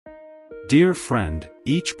Dear friend,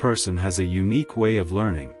 each person has a unique way of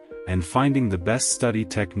learning, and finding the best study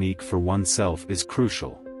technique for oneself is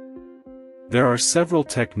crucial. There are several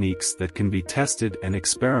techniques that can be tested and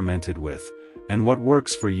experimented with, and what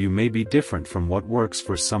works for you may be different from what works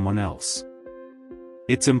for someone else.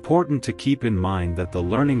 It's important to keep in mind that the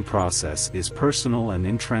learning process is personal and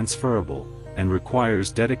intransferable, and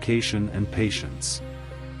requires dedication and patience.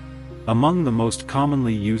 Among the most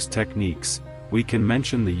commonly used techniques, we can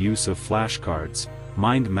mention the use of flashcards,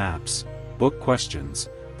 mind maps, book questions,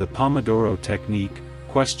 the Pomodoro technique,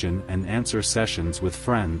 question and answer sessions with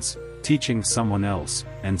friends, teaching someone else,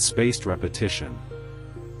 and spaced repetition.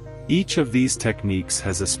 Each of these techniques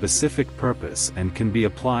has a specific purpose and can be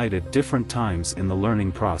applied at different times in the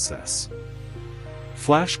learning process.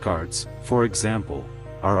 Flashcards, for example,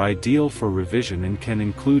 are ideal for revision and can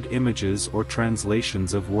include images or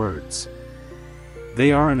translations of words.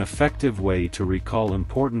 They are an effective way to recall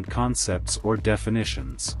important concepts or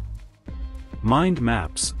definitions. Mind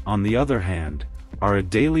maps, on the other hand, are a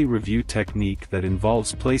daily review technique that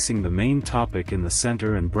involves placing the main topic in the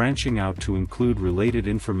center and branching out to include related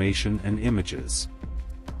information and images.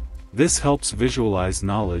 This helps visualize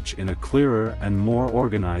knowledge in a clearer and more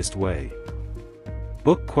organized way.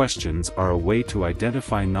 Book questions are a way to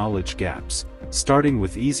identify knowledge gaps, starting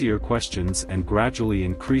with easier questions and gradually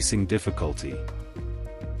increasing difficulty.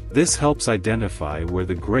 This helps identify where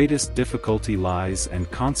the greatest difficulty lies and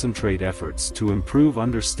concentrate efforts to improve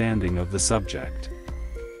understanding of the subject.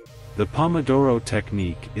 The Pomodoro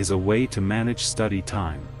technique is a way to manage study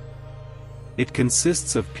time. It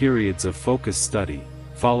consists of periods of focused study,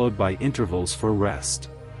 followed by intervals for rest.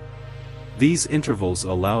 These intervals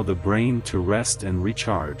allow the brain to rest and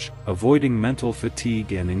recharge, avoiding mental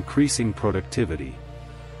fatigue and increasing productivity.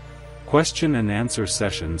 Question and answer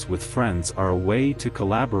sessions with friends are a way to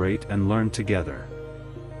collaborate and learn together.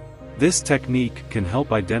 This technique can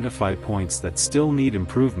help identify points that still need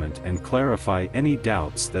improvement and clarify any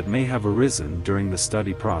doubts that may have arisen during the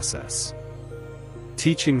study process.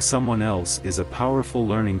 Teaching someone else is a powerful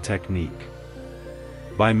learning technique.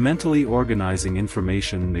 By mentally organizing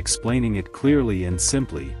information and explaining it clearly and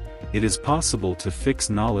simply, it is possible to fix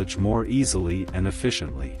knowledge more easily and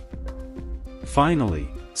efficiently. Finally,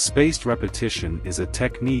 spaced repetition is a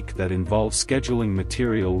technique that involves scheduling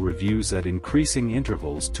material reviews at increasing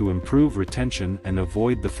intervals to improve retention and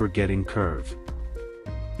avoid the forgetting curve.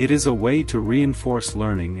 It is a way to reinforce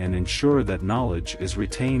learning and ensure that knowledge is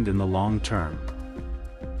retained in the long term.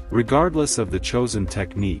 Regardless of the chosen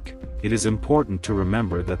technique, it is important to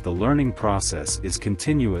remember that the learning process is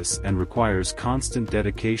continuous and requires constant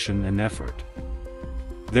dedication and effort.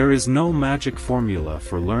 There is no magic formula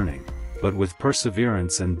for learning, but with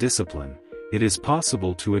perseverance and discipline, it is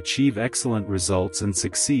possible to achieve excellent results and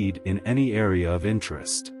succeed in any area of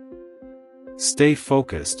interest. Stay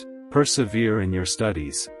focused, persevere in your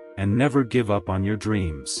studies, and never give up on your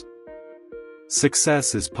dreams.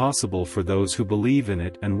 Success is possible for those who believe in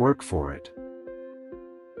it and work for it.